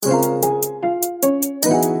Hey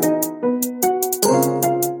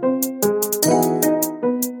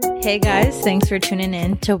guys, thanks for tuning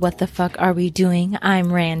in to What the Fuck Are We Doing?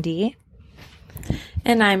 I'm Randy.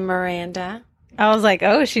 And I'm Miranda. I was like,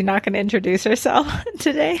 oh, is she not going to introduce herself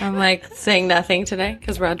today? I'm like saying nothing today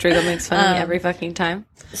because Rodrigo makes fun of me every fucking time.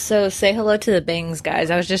 So say hello to the bangs,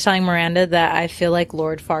 guys. I was just telling Miranda that I feel like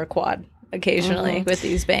Lord Farquaad occasionally with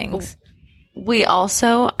these bangs.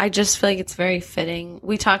 I just feel like it's very fitting.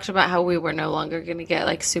 We talked about how we were no longer going to get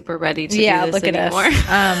like super ready to do this look anymore.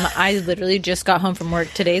 At us. I literally just got home from work.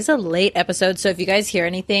 Today's a late episode, so if you guys hear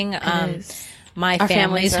anything, my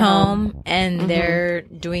family's home and they're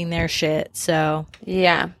doing their shit. So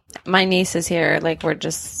yeah, my niece is here. Like we're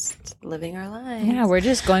just living our lives. Yeah, we're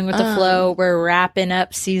just going with the flow. We're wrapping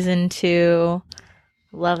up season 2.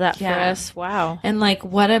 Love that for us. Wow. And like,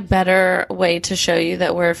 what a better way to show you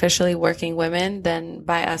that we're officially working women than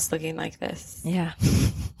by us looking like this. Yeah.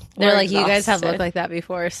 They're like, you guys have looked like that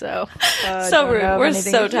before, so. So rude. We're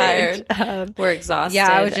so tired. We're exhausted. Yeah,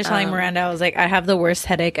 I was just telling Miranda, I was like, I have the worst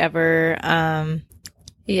headache ever.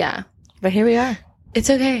 Yeah. But here we are. It's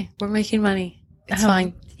okay. We're making money. It's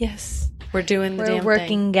fine. Yes. We're doing the damn thing. We're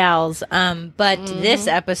working gals. But this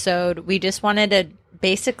episode, we just wanted to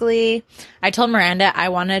basically, I told Miranda I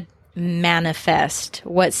want to manifest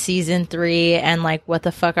what season 3 and like what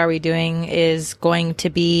the fuck are we doing is going to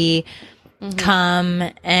be come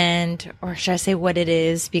and, or should I say what it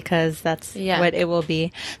is, because that's what it will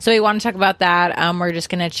be. So we want to talk about that. We're just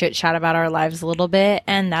going to chit chat about our lives a little bit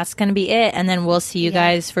and that's going to be it. And then we'll see you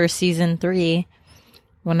guys for season 3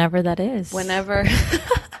 whenever that is. Whenever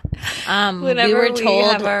we were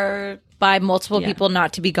told by multiple people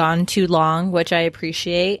not to be gone too long, which I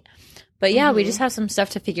appreciate. But yeah, we just have some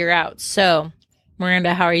stuff to figure out. So,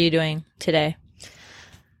 Miranda, how are you doing today?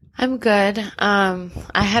 I'm good. I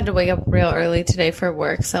had to wake up real early today for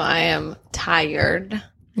work, so I am tired.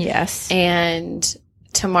 Yes. And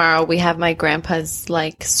tomorrow we have my grandpa's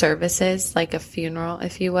like services, like a funeral,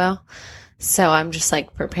 if you will. So I'm just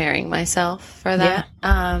like preparing myself for that.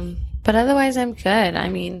 Yeah. But otherwise I'm good. I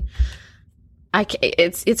mean,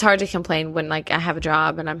 it's hard to complain when like I have a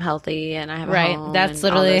job and I'm healthy and I have a home. That's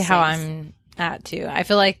literally how I'm at too. I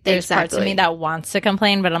feel like there's parts of me that wants to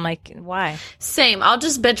complain, but I'm like, why? Same. I'll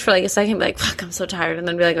just bitch for like a second, be like, fuck, I'm so tired, and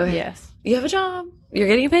then be like, okay, yes, you have a job, you're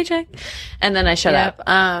getting a paycheck, and then I shut up.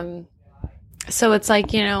 So it's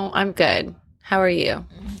like, you know, I'm good. How are you?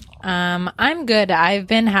 I'm good. I've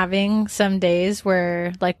been having some days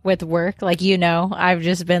where like with work, like, you know, I've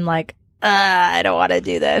just been like, I don't want to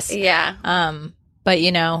do this. Yeah. But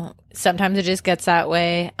you know, sometimes it just gets that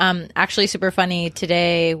way. Actually super funny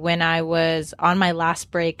today when I was on my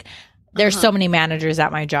last break, there's so many managers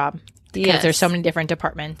at my job because there's so many different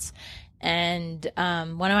departments. And,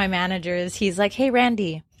 one of my managers, he's like, hey,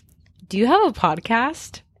 Randy, do you have a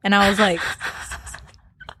podcast? And I was like,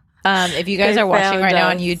 if you guys are watching right now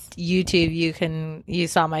on YouTube, you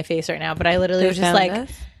saw my face right now, but I literally was just like,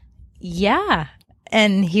 yeah.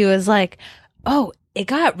 And he was like, oh, it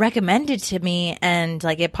got recommended to me and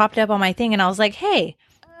like it popped up on my thing. And I was like, hey,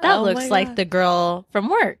 that looks like the girl from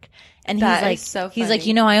work. And he's like,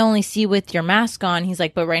 you know, I only see with your mask on. He's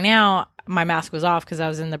like, but right now my mask was off because I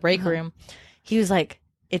was in the break room. He was like,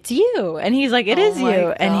 it's you. And he's like, it is you.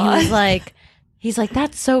 God. And he was like,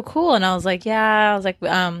 that's so cool. And I was like, yeah. I was like, me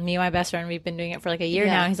and my best friend, we've been doing it for like a year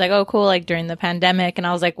now. He's like, oh, cool. Like during the pandemic. And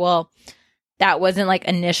I was like, well, that wasn't like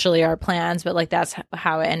initially our plans, but like that's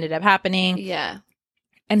how it ended up happening. Yeah.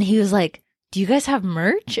 And he was like, do you guys have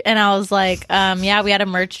merch? And I was like, yeah, we had a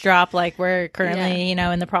merch drop. Like we're currently, you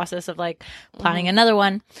know, in the process of like planning another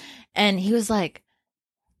one. And he was like,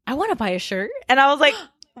 I want to buy a shirt. And I was like,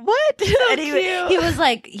 what? So and he was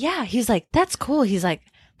like, yeah, he's like, that's cool. He's like,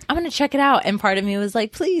 I'm going to check it out. And part of me was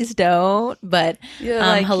like, please don't. But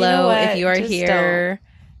like, hello, you know, if you are here. Don't.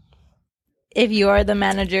 If you are the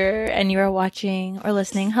manager and you are watching or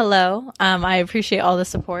listening, hello. I appreciate all the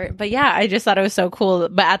support. But yeah, I just thought it was so cool.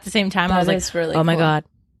 But at the same time, I was like, really oh my God.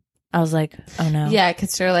 I was like, oh no. Yeah,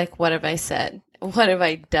 because you're like, what have I said? What have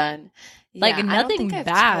I done? Like nothing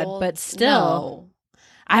bad, but still. No.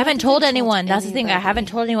 I haven't told anyone. That's the thing. I haven't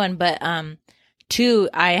told anyone. But two,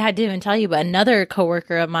 I had to even tell you, but another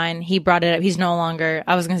coworker of mine, he brought it up. He's no longer,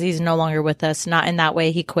 I was going to say he's no longer with us. Not in that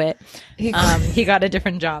way. He quit. He got a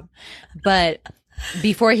different job. But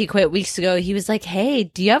before he quit weeks ago, he was like, hey,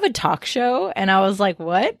 do you have a talk show? And I was like,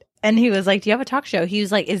 what? And he was like, do you have a talk show? He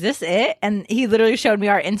was like, is this it? And he literally showed me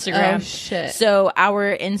our Instagram. Oh, shit. So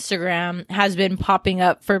our Instagram has been popping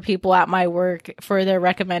up for people at my work for their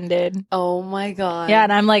recommended. Oh, my God. Yeah,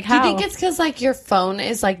 and I'm like, how? Do you think it's because, like, your phone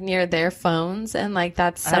is, like, near their phones and, like,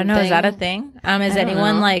 that's something? I don't know. Is that a thing? Is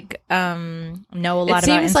anyone, like, know a lot about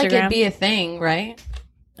Instagram? It seems like it'd be a thing, right?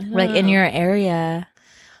 Like, in your area.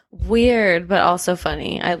 Weird, but also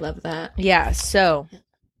funny. I love that. Yeah, so...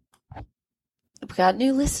 We got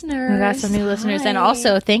new listeners. We got some new listeners. And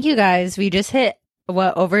also, thank you guys. We just hit,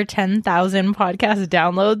 over 10,000 podcast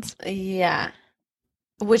downloads? Yeah.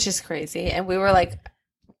 Which is crazy. And we were like,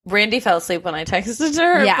 Randy fell asleep when I texted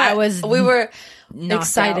her. Yeah, we were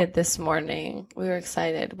excited out this morning. We were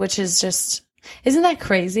excited, which is just, isn't that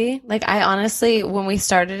crazy? Like, I honestly, when we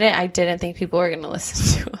started it, I didn't think people were going to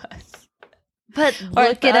listen to us. But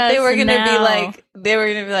look at us. They were gonna now.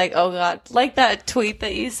 be like, oh God, like that tweet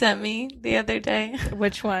that you sent me the other day.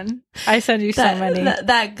 Which one? I sent you so many.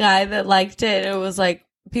 That guy that liked it. It was like,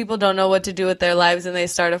 people don't know what to do with their lives and they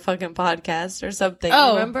start a fucking podcast or something.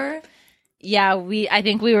 Oh, remember? Yeah, I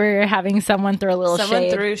think we were having someone throw a little shade. Someone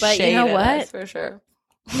threw but shade. You know what? At us, for sure.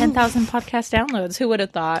 10,000 podcast downloads. Who would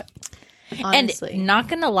have thought? Honestly. And not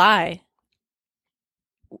gonna lie,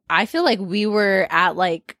 I feel like we were at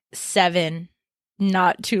like 7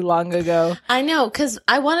 not too long ago. I know, because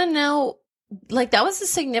I want to know, like, that was a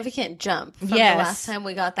significant jump from the last time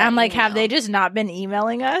we got that. I'm like, email. have they just not been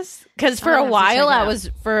emailing us? Because for a while I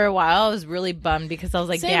was really bummed because I was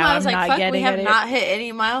like, damn, I'm not getting it. We have not hit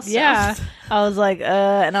any milestones. Yeah, I was like,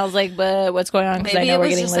 and I was like, but what's going on? Because I know we're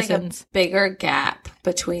getting listens. Like a bigger gap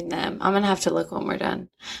between them. I'm gonna have to look when we're done.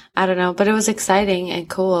 I don't know, but it was exciting and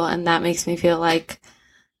cool, and that makes me feel like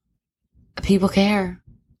people care.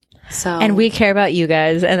 So, and we care about you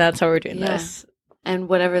guys, and that's why we're doing this. And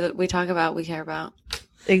whatever we talk about, we care about.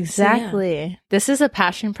 Exactly. So, yeah. This is a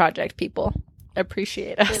passion project, people.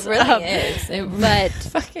 Appreciate us. It really is. But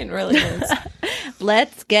fucking really is.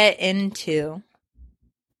 Let's get into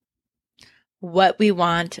what we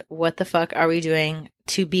want. What the fuck are we doing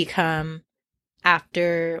to become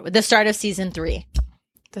after the start of season 3?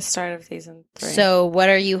 The start of season 3. So what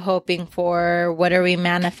are you hoping for? What are we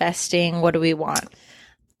manifesting? What do we want?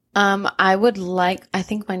 I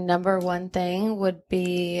think my number one thing would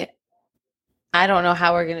be, I don't know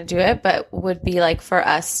how we're going to do it, but would be like for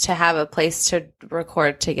us to have a place to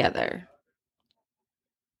record together.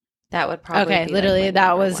 That would probably be literally like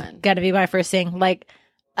that was going to be my first thing. Like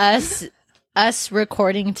us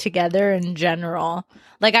recording together in general.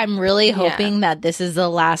 Like I'm really hoping that this is the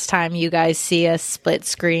last time you guys see us split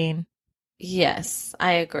screen. Yes,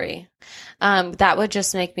 I agree. That would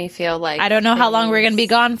just make me feel like I don't know how long we're going to be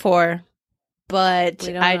gone for, but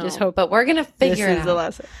I just hope. But we're going to figure it out. This is the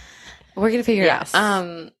lesson. We're going to figure it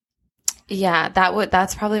out. Yeah,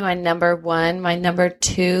 that's probably my number one. My number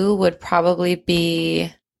 2 would probably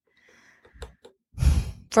be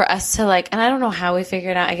for us to like, and I don't know how we figure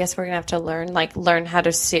it out. I guess we're going to have to learn how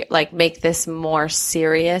to make this more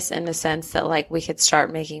serious in the sense that like we could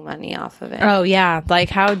start making money off of it. Oh yeah. Like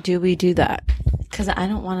how do we do that? Because I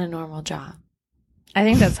don't want a normal job. I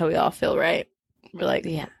think that's how we all feel, right? We're like,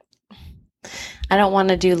 yeah. I don't want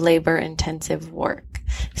to do labor-intensive work.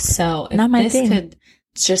 So if this could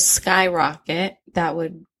just skyrocket, that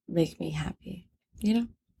would make me happy. You know?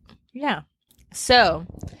 Yeah. So,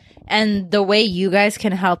 and the way you guys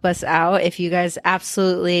can help us out, if you guys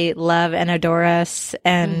absolutely love and adore us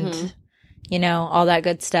and, you know, all that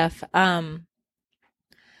good stuff,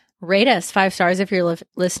 rate us 5 stars if you're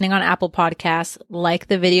listening on Apple Podcasts. Like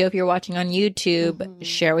the video if you're watching on YouTube.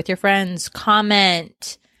 Share with your friends.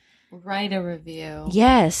 Comment. Write a review.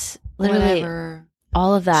 Yes. Literally. Whatever.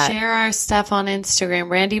 All of that. Share our stuff on Instagram.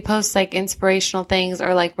 Randy posts like inspirational things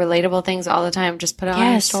or like relatable things all the time. Just put it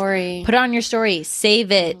on your story. Put it on your story.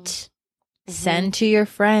 Save it. Send to your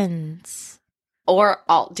friends. Or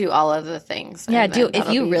do all of the things. Yeah, if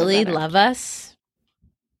you really love us.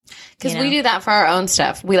 Because we do that for our own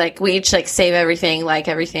stuff. We each like save everything, like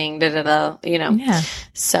everything, you know. Yeah.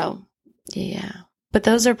 So, yeah. But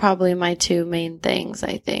those are probably my 2 main things,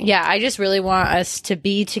 I think. Yeah, I just really want us to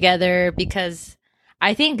be together because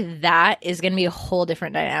I think that is going to be a whole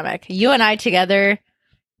different dynamic. You and I together.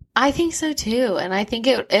 I think so too. And I think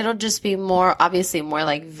it'll just be obviously more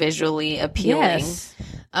like visually appealing. Yes.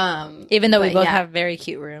 Even though we both have very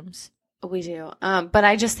cute rooms. We do. But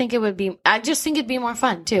I just think it'd be more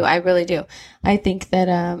fun too. I really do. I think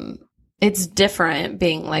that it's different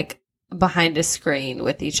being like behind a screen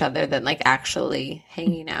with each other than like actually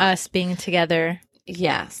hanging out. Us being together.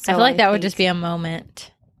 Yeah. So I feel like that would just be a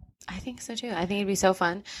moment. I think so too. I think it'd be so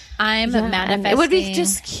fun. I'm manifesting. It would be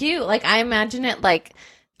just cute. Like I imagine it like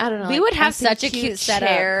I don't know. We would have such a cute setup.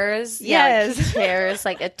 Chairs. Yes. Yeah, like chairs,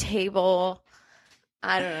 like a table.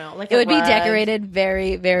 I don't know. Like it would be decorated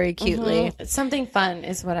very, very cutely. Mm-hmm. Something fun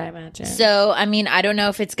is what I imagine. So, I mean, I don't know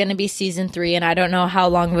if it's going to be season 3, and I don't know how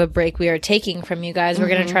long of a break we are taking from you guys. We're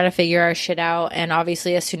going to try to figure our shit out. And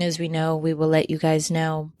obviously, as soon as we know, we will let you guys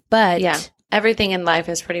know. But yeah, everything in life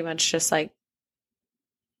is pretty much just like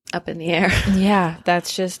up in the air. Yeah,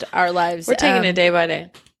 that's just our lives. We're taking it day by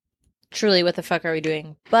day. Truly, what the fuck are we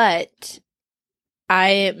doing? But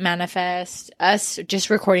I manifest us just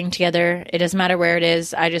recording together. It doesn't matter where it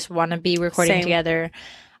is. I just want to be recording together.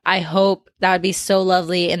 I hope that would be so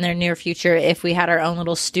lovely in the near future if we had our own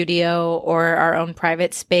little studio or our own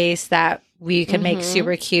private space that we could make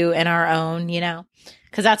super cute in our own, you know,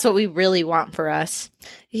 because that's what we really want for us.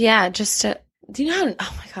 Yeah, just to, do you know how,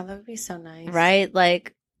 oh my God, that would be so nice. Right?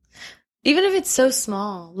 Like, even if it's so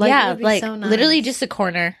small. Like, yeah, it would be like so nice. Literally just a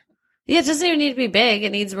corner. Yeah, it doesn't even need to be big. It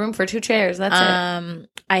needs room for 2 chairs. That's it.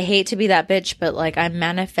 I hate to be that bitch, but like I'm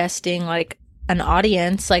manifesting like an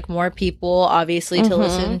audience, like more people obviously to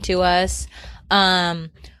listen to us.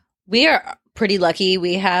 We are pretty lucky.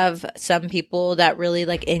 We have some people that really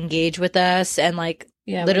like engage with us and like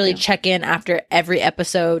literally check in after every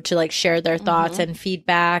episode to like share their thoughts and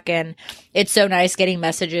feedback. And it's so nice getting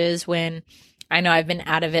messages when I know I've been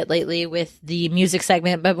out of it lately with the music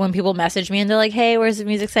segment, but when people message me and they're like, "Hey, where's the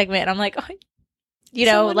music segment?" And I'm like, oh, you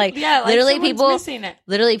know, like literally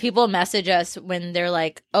people message us when they're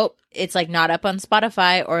like, "Oh, it's like not up on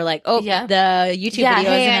Spotify," or like, "Oh, the YouTube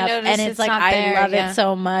video isn't up," and it's like I love it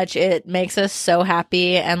so much. It makes us so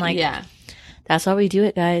happy, and like, that's why we do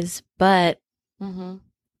it, guys. But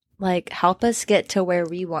like, help us get to where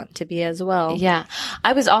we want to be as well. Yeah,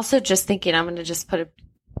 I was also just thinking, I'm going to just put a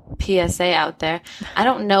PSA out there. I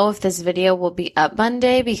don't know if this video will be up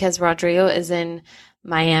Monday because Rodrigo is in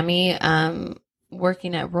Miami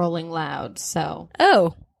working at Rolling Loud. So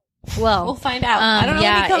well, we'll find out. I don't know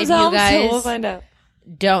when he comes home, so we'll find out.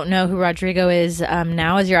 Don't know who Rodrigo is,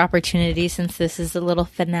 now is your opportunity. Since this is the little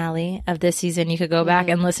finale of this season, you could go back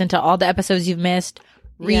and listen to all the episodes you've missed,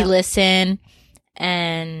 re-listen,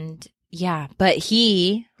 and but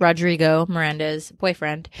Rodrigo, Miranda's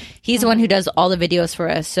boyfriend, he's the one who does all the videos for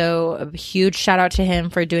us. So a huge shout out to him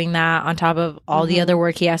for doing that on top of all the other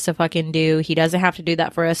work he has to fucking do. He doesn't have to do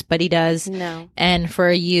that for us, but he does. No. And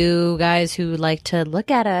for you guys who like to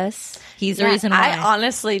look at us, he's the reason why. I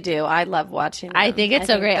honestly do. I love watching them. I think it's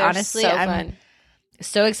so great. Honestly, I'm fun.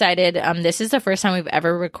 So excited. This is the first time we've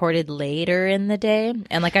ever recorded later in the day.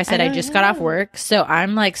 And like I said, I just got off work. So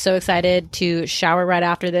I'm like so excited to shower right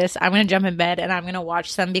after this. I'm going to jump in bed and I'm going to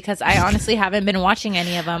watch some because I honestly haven't been watching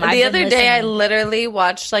any of them. The other day I literally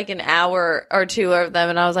watched like an hour or 2 of them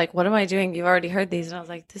and I was like, what am I doing? You've already heard these. And I was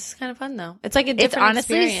like, this is kind of fun though. It's like a different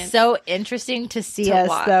experience. It's honestly so interesting to see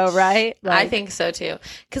us though, right? Like, I think so too.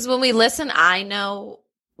 Because when we listen, I know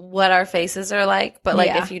what our faces are like, but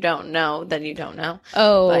like if you don't know, then you don't know.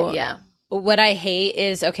 But yeah, what I hate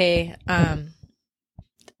is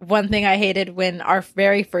one thing I hated when our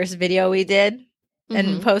very first video we did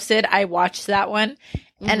and posted, I watched that one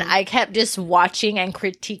and I kept just watching and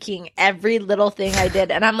critiquing every little thing I did,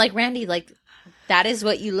 and I'm like, Randy, like that is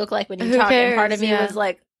what you look like when you talk. And part of me was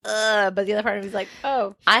like, ugh, but the other part of me was like,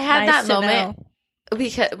 oh, I had that moment.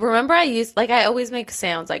 Because remember I always make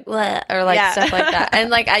sounds like bleh, or like stuff like that. And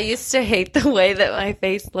like I used to hate the way that my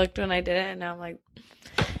face looked when I did it. And now I'm like,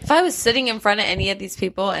 if I was sitting in front of any of these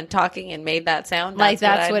people and talking and made that sound, that's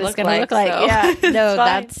what it's going to look like. So. Yeah. No,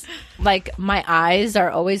 that's like my eyes are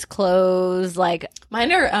always closed. Like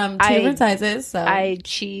mine are 2 different sizes. So I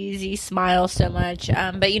cheesy smile so much.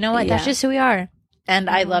 But you know what? That's just who we are. And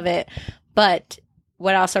I love it. But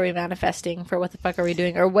what else are we manifesting for? What the fuck are we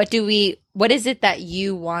doing? Or what is it that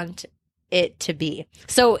you want it to be?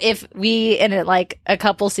 So if we, in like a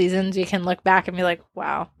couple seasons, we can look back and be like,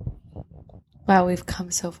 wow, we've come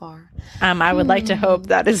so far. I would like to hope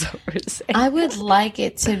that is what we're saying. I would like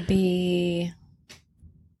it to be,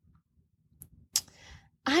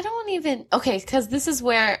 because this is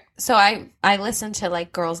where, so I listen to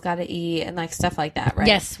like Girls Gotta Eat and like stuff like that, right?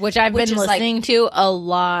 Yes, which I've been listening to a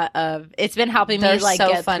lot of. It's been helping me like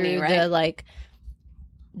get funny, through right?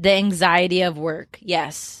 the anxiety of work.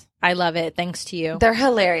 Yes, I love it. Thanks to you. They're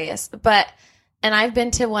hilarious. And I've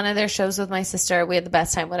been to one of their shows with my sister. We had the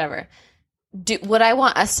best time, whatever. Would I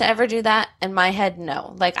want us to ever do that? In my head,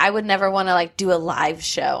 no. Like, I would never want to like do a live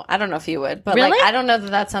show. I don't know if you would, but really? like, I don't know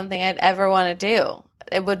that that's something I'd ever want to do.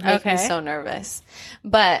 It would make me so nervous.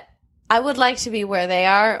 But I would like to be where they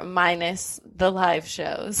are, minus the live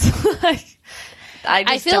shows. Like,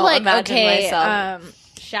 I feel like, myself.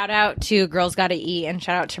 Shout out to Girls Gotta Eat and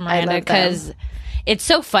shout out to Miranda because it's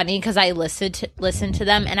so funny because I listen to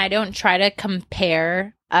them and I don't try to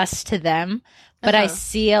compare us to them, but I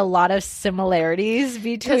see a lot of similarities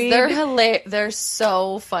between. They're hilarious. They're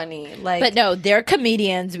so funny. Like, but no, they're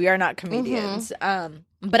comedians. We are not comedians.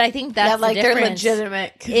 But I think that's like the they're difference.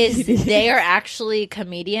 legitimate comedians. Is they are actually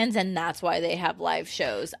comedians, and that's why they have live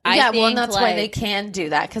shows. And that's why they can do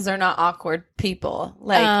that because they're not awkward people.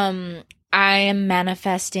 Like, I am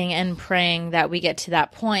manifesting and praying that we get to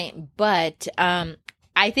that point, but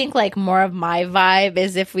I think like more of my vibe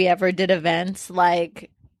is if we ever did events,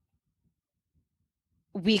 like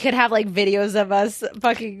we could have like videos of us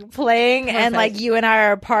fucking playing. Perfect. And like you and I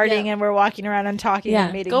are partying and we're walking around and talking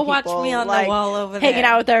and meeting people. Go watch me on the wall over there. Hanging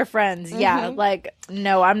out with our friends. Yeah. Like,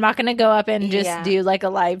 no, I'm not going to go up and just do like a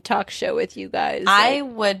live talk show with you guys. I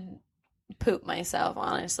would poop myself,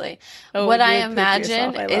 honestly. What I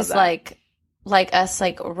imagine is that. like us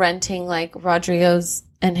like renting like Rodrigo's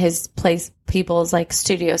and his people's like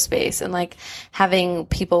studio space and like having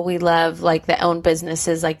people we love like that own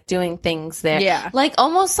businesses like doing things there. Yeah. Like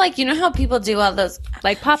almost like, you know how people do all those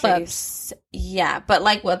like pop-ups. Yeah. But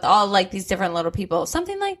like with all like these different little people,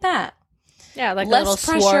 something like that. Yeah. Like less a little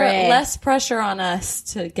pressure, soiree. less pressure on us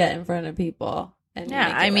to get in front of people. And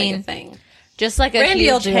make it a thing. Just like a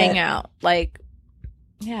huge hangout. Like,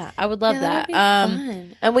 yeah, I would love that. Would be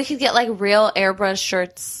fun. And we could get like real airbrush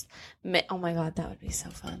shirts. Oh my God, that would be so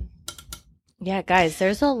fun. Yeah, guys,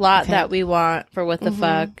 there's a lot that we want for What the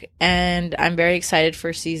Fuck, and I'm very excited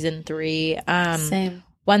for season 3. Same.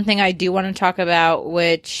 One thing I do want to talk about,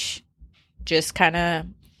 which just kind of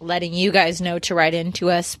letting you guys know to write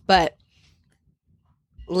into us, but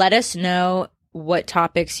let us know what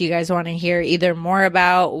topics you guys want to hear either more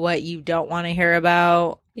about, what you don't want to hear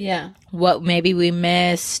about. Yeah. What maybe we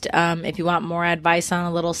missed. If you want more advice on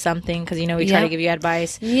a little something, because, you know, we try to give you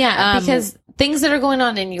advice. Yeah, because things that are going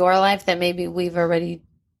on in your life that maybe we've already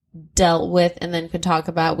dealt with and then could talk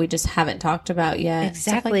about, we just haven't talked about yet.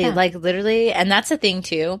 Exactly. Like literally. And that's the thing,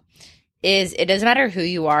 too, is it doesn't matter who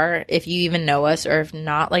you are, if you even know us or if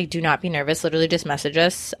not, like, do not be nervous. Literally just message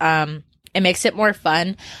us. It makes it more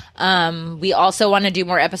fun. We also want to do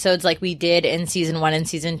more episodes like we did in season 1 and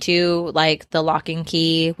season 2, like the Lock and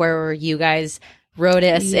Key, where you guys wrote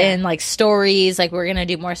us in like stories. Like we're going to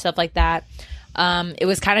do more stuff like that. It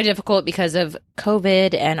was kind of difficult because of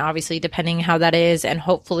COVID and obviously depending how that is. And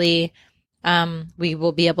hopefully we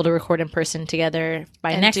will be able to record in person together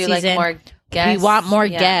by next season. Like more guests. We want more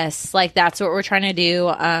guests. Like that's what we're trying to do.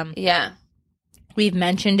 Yeah. We've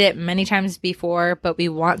mentioned it many times before, but we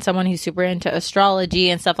want someone who's super into astrology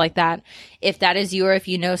and stuff like that. If that is you, or if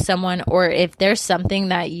you know someone, or if there's something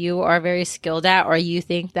that you are very skilled at or you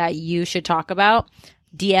think that you should talk about,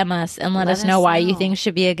 DM us and let us know why you think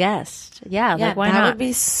should be a guest. Yeah, like why not? That would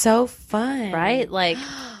be so fun. Right? Like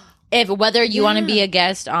if whether you want to be a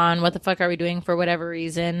guest on What the Fuck Are We Doing for whatever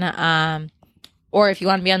reason, or if you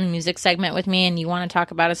want to be on the music segment with me and you want to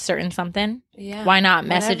talk about a certain something, why not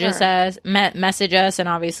message us, and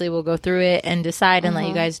obviously we'll go through it and decide and let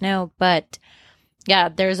you guys know. But yeah,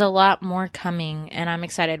 there's a lot more coming and I'm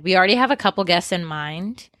excited. We already have a couple guests in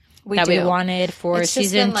mind we wanted for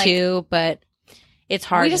season 2, but it's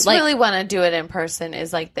hard. We just really want to do it in person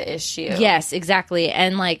is like the issue. Yes, exactly.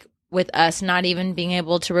 And like with us not even being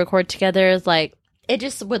able to record together, like it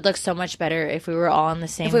just would look so much better if we were all in the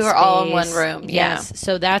same space. If we were all in one room. Yes.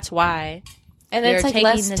 So that's why. And it's like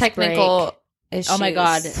less technical issues. Oh my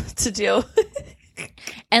God. To deal with.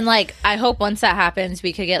 And like, I hope once that happens,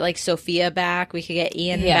 we could get like Sophia back. We could get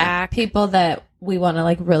Ian back. People that we want to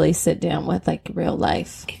like really sit down with, like real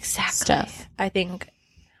life stuff. I think,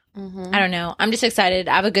 I don't know. I'm just excited.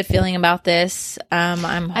 I have a good feeling about this.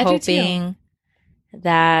 I'm hoping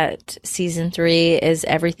that season 3 is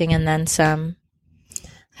everything and then some.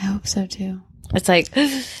 I hope so too. It's like,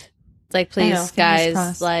 please,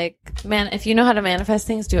 guys, like, man, if you know how to manifest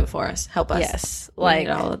things, do it for us. Help us. Yes, we need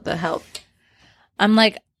all of the help. I'm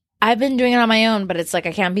like, I've been doing it on my own, but it's like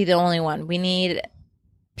I can't be the only one. We need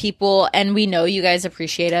people, and we know you guys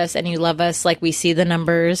appreciate us and you love us. Like we see the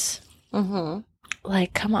numbers.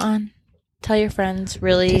 Like, come on, tell your friends.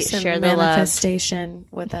 Really share the manifestation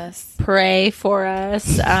with us. Pray for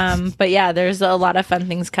us. But yeah, there's a lot of fun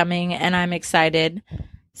things coming, and I'm excited.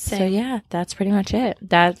 Same. So yeah, that's pretty much it.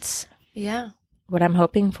 That's what I'm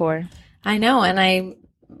hoping for. I know, and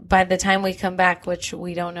by the time we come back, which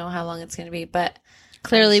we don't know how long it's going to be, but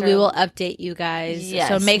clearly we will update you guys. Yes,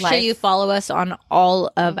 so make sure you follow us on all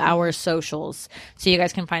of our socials so you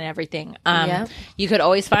guys can find everything. You could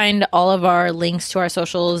always find all of our links to our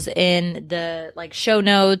socials in the like show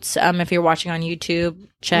notes. If you're watching on YouTube,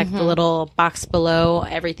 check the little box below.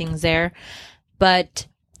 Everything's there. But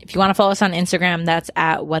If you want to follow us on Instagram, that's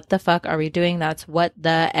at What the Fuck Are We Doing? That's What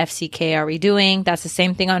the FCK Are We Doing? That's the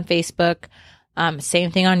same thing on Facebook.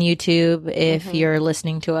 Same thing on YouTube if you're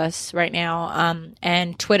listening to us right now.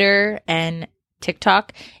 And Twitter and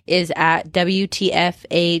TikTok is at WTFAWD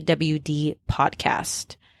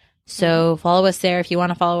podcast. So follow us there. If you want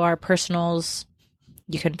to follow our personals,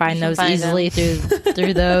 you can find those easily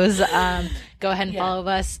through those. Go ahead and follow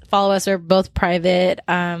us. Follow us. We're both private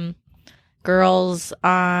girls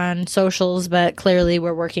on socials, but clearly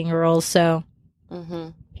we're working girls. So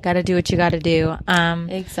got to do what you got to do.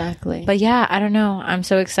 Exactly. But yeah, I don't know. I'm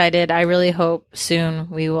so excited. I really hope soon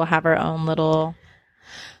we will have our own little.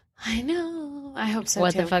 I know. I hope so.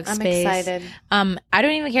 What too. the fuck I'm space. excited. I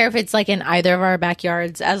don't even care if it's like in either of our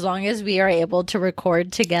backyards, as long as we are able to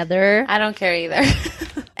record together. I don't care either.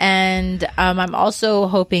 And I'm also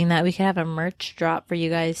hoping that we can have a merch drop for you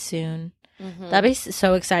guys soon. That'd be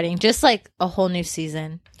so exciting. Just like a whole new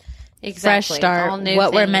season. Exactly. Fresh start. All new what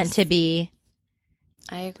things. we're meant to be.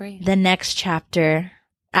 I agree. The next chapter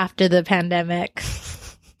after the pandemic.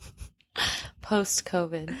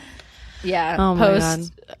 Post-COVID. Yeah. Oh my God.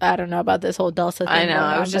 I don't know about this whole Dulce thing. I know.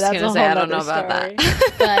 I was just going to say, I don't know about that.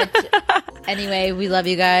 But anyway, we love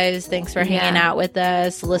you guys. Thanks for hanging out with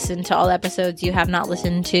us. Listen to all episodes you have not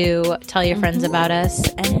listened to. Tell your friends about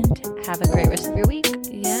us. And have a great rest of your week.